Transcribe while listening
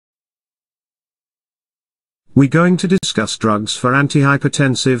We're going to discuss drugs for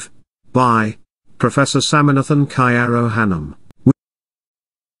antihypertensive, by Professor Samanathan Kairohanam.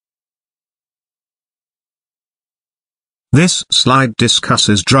 This slide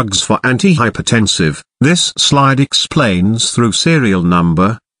discusses drugs for antihypertensive. This slide explains through serial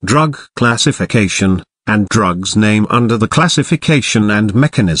number, drug classification, and drugs name under the classification and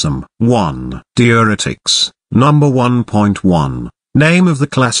mechanism. 1. Diuretics. Number 1.1. Name of the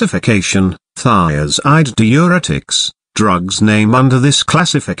classification, thiazide diuretics. Drugs name under this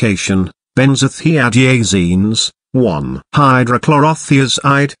classification, benzothiazines. 1.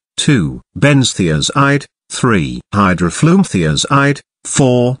 Hydrochlorothiazide. 2. Benzthiazide. 3. Hydroflumethiazide.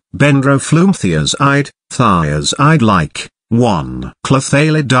 4. Bendroflumethiazide, thiazide-like. 1.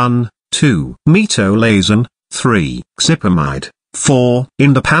 Clothalidone. 2. Metolazone. 3. Xipamide. 4.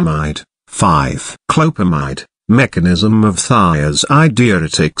 Indapamide. 5. Clopamide. Mechanism of thiazide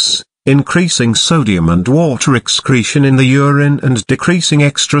diuretics: increasing sodium and water excretion in the urine and decreasing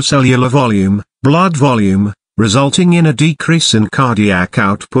extracellular volume, blood volume, resulting in a decrease in cardiac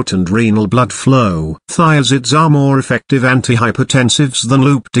output and renal blood flow. Thiazides are more effective antihypertensives than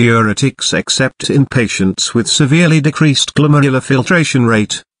loop diuretics except in patients with severely decreased glomerular filtration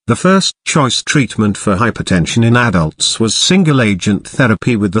rate. The first-choice treatment for hypertension in adults was single-agent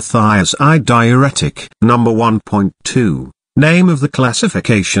therapy with the thiazide diuretic. Number 1.2. Name of the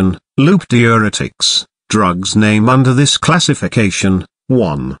classification, loop diuretics. Drugs name under this classification: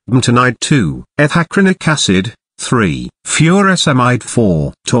 1. Bentonide. 2. Ethacronic acid. 3. Furosemide.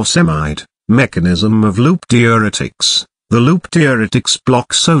 4. Torsemide. Mechanism of loop diuretics: the loop diuretics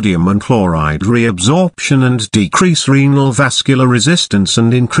block sodium and chloride reabsorption and decrease renal vascular resistance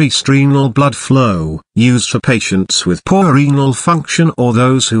and increased renal blood flow, used for patients with poor renal function or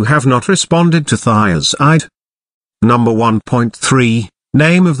those who have not responded to thiazide. Number 1.3.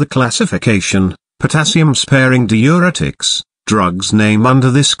 Name of the classification, potassium-sparing diuretics. Drugs name under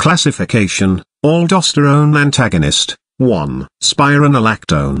this classification, aldosterone antagonist. 1.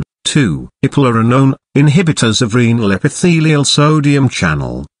 Spironolactone. 2. Iplerenone, inhibitors of renal epithelial sodium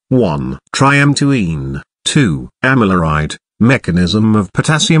channel. 1. Triamtoene. 2. Amiloride. Mechanism of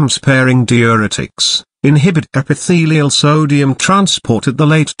potassium-sparing diuretics: inhibit epithelial sodium transport at the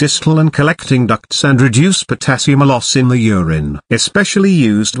late distal and collecting ducts and reduce potassium loss in the urine. Especially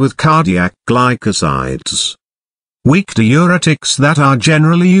used with cardiac glycosides. Weak diuretics that are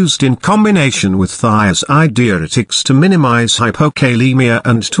generally used in combination with thiazide diuretics to minimize hypokalemia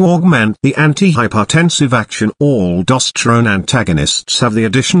and to augment the antihypertensive action. Aldosterone antagonists have the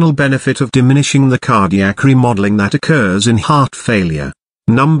additional benefit of diminishing the cardiac remodeling that occurs in heart failure.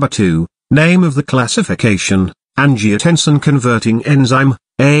 Number 2. Name of the classification, angiotensin-converting enzyme,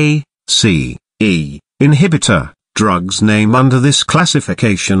 ACE, inhibitor. Drugs name under this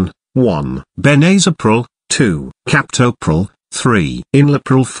classification: 1. Benazepril. 2. Captopril. 3.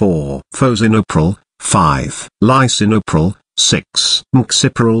 Inlapril. 4. Fosinopril. 5. Lisinopril. 6.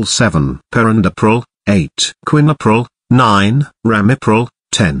 Mxipril. 7. Perindopril. 8. Quinapril. 9. Ramipril.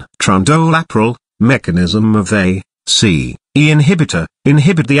 10. Trandolapril. Mechanism of ACE inhibitor: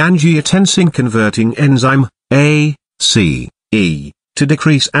 inhibit the angiotensin-converting enzyme, ACE, to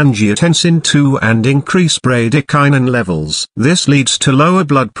decrease angiotensin II and increase bradykinin levels. This leads to lower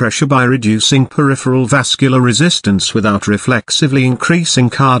blood pressure by reducing peripheral vascular resistance without reflexively increasing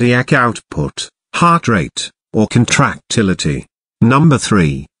cardiac output, heart rate, or contractility. Number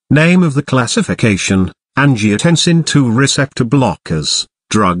 3. Name of the classification, angiotensin II receptor blockers.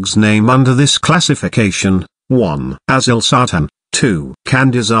 Drugs name under this classification: 1. Azilsartan. 2.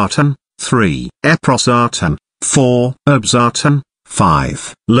 Candesartan. 3. Eprosartan. 4. Irbesartan.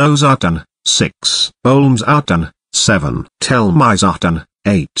 5. Losartan. 6. Olmesartan. 7. Telmisartan.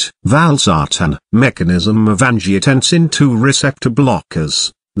 8. Valsartan. Mechanism of angiotensin II receptor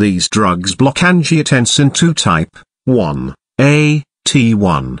blockers: these drugs block angiotensin II type 1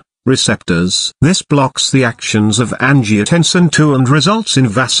 AT1 receptors. This blocks the actions of angiotensin II and results in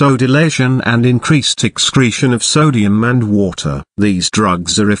vasodilation and increased excretion of sodium and water. These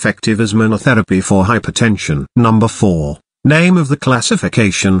drugs are effective as monotherapy for hypertension. Number 4. Name of the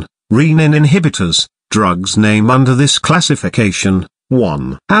classification, renin inhibitors. Drugs name under this classification: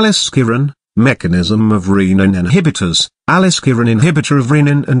 1. Aliskiren. Mechanism of renin inhibitors: aliskiren inhibitor of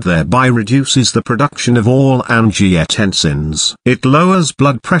renin and thereby reduces the production of all angiotensins. It lowers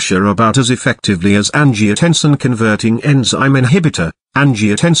blood pressure about as effectively as angiotensin-converting enzyme inhibitor,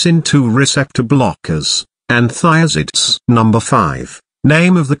 angiotensin II receptor blockers, and thiazides. Number 5.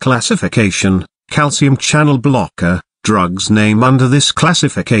 Name of the classification, calcium channel blocker. Drugs name under this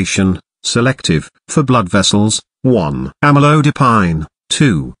classification, selective, for blood vessels: 1. Amlodipine.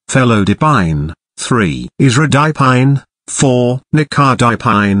 2. Felodipine. 3. Isradipine, 4.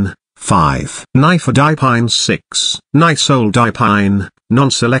 Nicardipine, 5. Nifedipine, 6. Nisoldipine,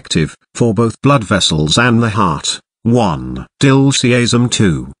 non-selective, for both blood vessels and the heart. 1. Diltiazem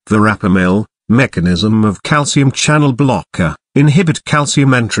 2. Verapamil, mechanism of calcium channel blocker, inhibit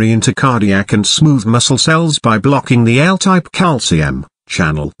calcium entry into cardiac and smooth muscle cells by blocking the L-type calcium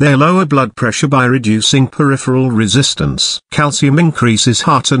channel. They lower blood pressure by reducing peripheral resistance. Calcium increases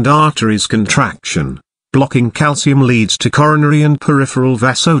heart and arteries contraction. Blocking calcium leads to coronary and peripheral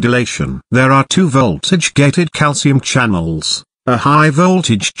vasodilation. There are two voltage-gated calcium channels, a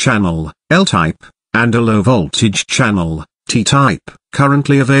high-voltage channel, L-type, and a low-voltage channel, T-type.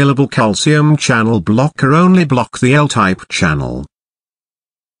 Currently available calcium channel blocker only block the L-type channel.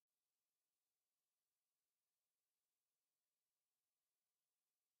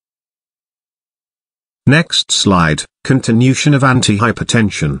 Next slide, continuation of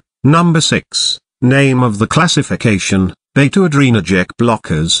antihypertension. Number 6. Name of the classification, beta-adrenergic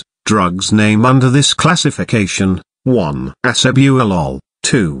blockers, drugs name under this classification, 1. Asabutalol,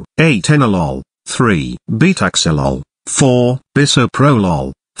 2. Atenolol, 3. Betaxolol, 4.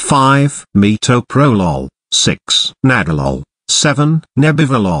 Bisoprolol, 5. Metoprolol, 6. Nadolol, 7.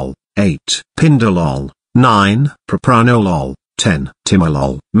 Nebivolol, 8. Pindolol, 9. Propranolol, 10.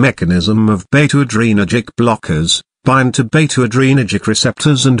 Timolol. Mechanism of beta-adrenergic blockers, bind to beta-adrenergic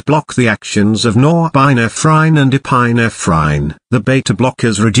receptors and block the actions of norepinephrine and epinephrine. The beta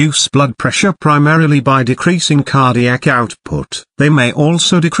blockers reduce blood pressure primarily by decreasing cardiac output. They may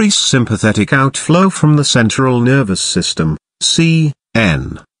also decrease sympathetic outflow from the central nervous system, CNS,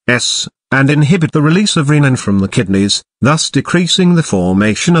 and inhibit the release of renin from the kidneys, thus decreasing the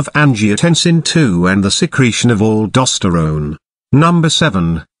formation of angiotensin II and the secretion of aldosterone. Number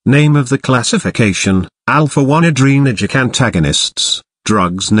 7. Name of the classification, alpha-1 adrenergic antagonists,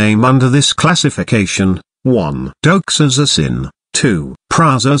 drugs name under this classification, 1. Doxazosin, 2.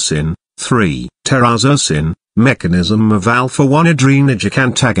 Prazosin, 3. Terazosin. Mechanism of alpha-1 adrenergic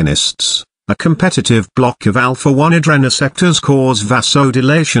antagonists. A competitive block of alpha-1 adrenoceptors cause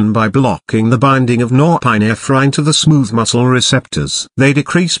vasodilation by blocking the binding of norepinephrine to the smooth muscle receptors. They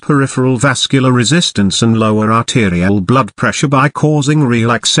decrease peripheral vascular resistance and lower arterial blood pressure by causing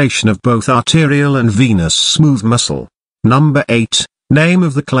relaxation of both arterial and venous smooth muscle. Number 8. Name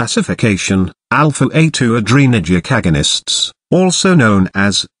of the classification, alpha-A2 adrenergic agonists, also known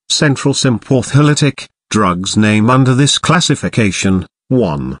as central sympatholytic, drugs name under this classification,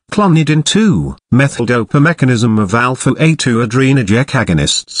 1. Clonidine 2. Methyldopa. Mechanism of alpha-A2 adrenergic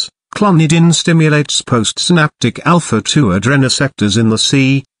agonists. Clonidine stimulates postsynaptic alpha-2 adrenoceptors in the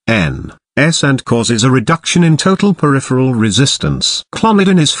CNS and causes a reduction in total peripheral resistance.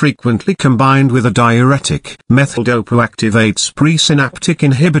 Clonidine is frequently combined with a diuretic. Methyldopa activates presynaptic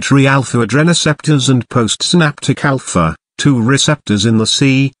inhibitory alpha adrenoceptors and postsynaptic alpha-2 receptors in the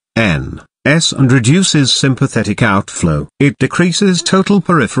CNS and reduces sympathetic outflow. It decreases total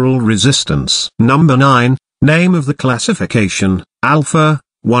peripheral resistance. Number 9. Name of the classification,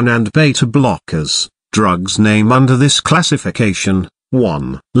 alpha-1 and beta blockers, drugs name under this classification,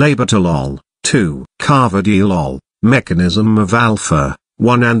 1. Labetalol, 2. Carvedilol. Mechanism of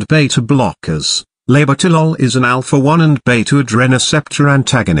alpha-1 and beta blockers. Labetalol is an alpha-1 and beta adrenoceptor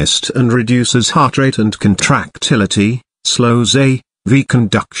antagonist and reduces heart rate and contractility, slows AV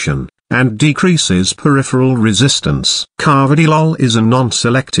conduction, and decreases peripheral resistance. Carvedilol is a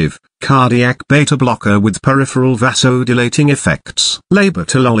non-selective, cardiac beta blocker with peripheral vasodilating effects.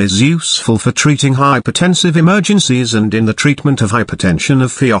 Labetalol is useful for treating hypertensive emergencies and in the treatment of hypertension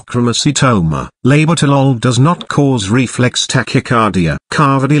of pheochromocytoma. Labetalol does not cause reflex tachycardia.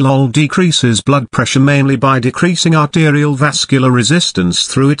 Carvedilol decreases blood pressure mainly by decreasing arterial vascular resistance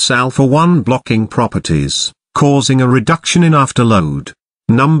through its alpha-1 blocking properties, causing a reduction in afterload.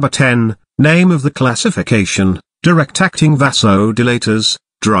 Number 10. Name of the classification, direct-acting vasodilators,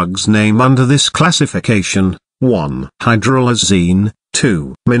 drugs name under this classification, 1. Hydralazine,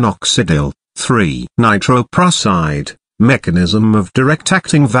 2. Minoxidil, 3. Nitroprusside. Mechanism of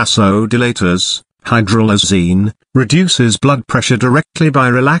direct-acting vasodilators, hydralazine, reduces blood pressure directly by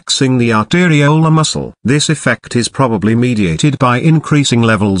relaxing the arteriolar muscle. This effect is probably mediated by increasing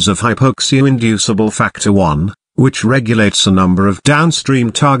levels of hypoxia-inducible factor 1, which regulates a number of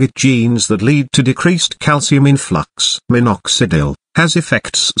downstream target genes that lead to decreased calcium influx. Minoxidil has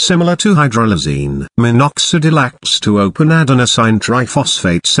effects similar to hydralazine. Minoxidil acts to open adenosine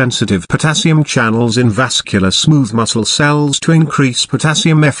triphosphate-sensitive potassium channels in vascular smooth muscle cells to increase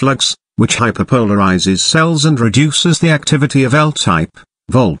potassium efflux, which hyperpolarizes cells and reduces the activity of L-type,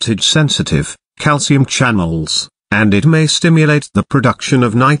 voltage-sensitive, calcium channels. and it may stimulate the production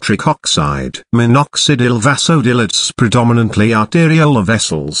of nitric oxide. Minoxidil vasodilates predominantly arterial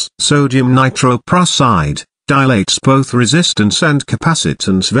vessels. Sodium nitroprusside dilates both resistance and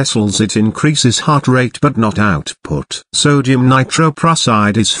capacitance vessels. It increases heart rate but not output. Sodium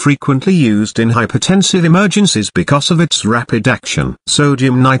nitroprusside is frequently used in hypertensive emergencies because of its rapid action.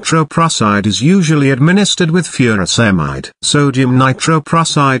 Sodium nitroprusside is usually administered with furosemide. Sodium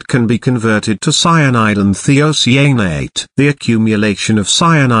nitroprusside can be converted to cyanide and thiocyanate. The accumulation of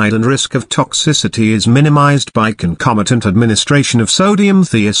cyanide and risk of toxicity is minimized by concomitant administration of sodium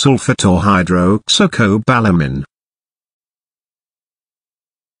thiosulfate or hydroxycobalamin.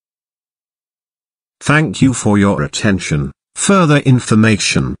 Thank you for your attention. Further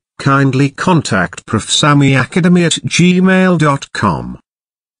information, kindly contact profsamiacademy@gmail.com.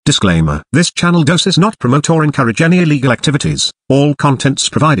 Disclaimer: this channel does not promote or encourage any illegal activities. All contents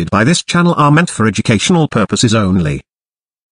provided by this channel are meant for educational purposes only.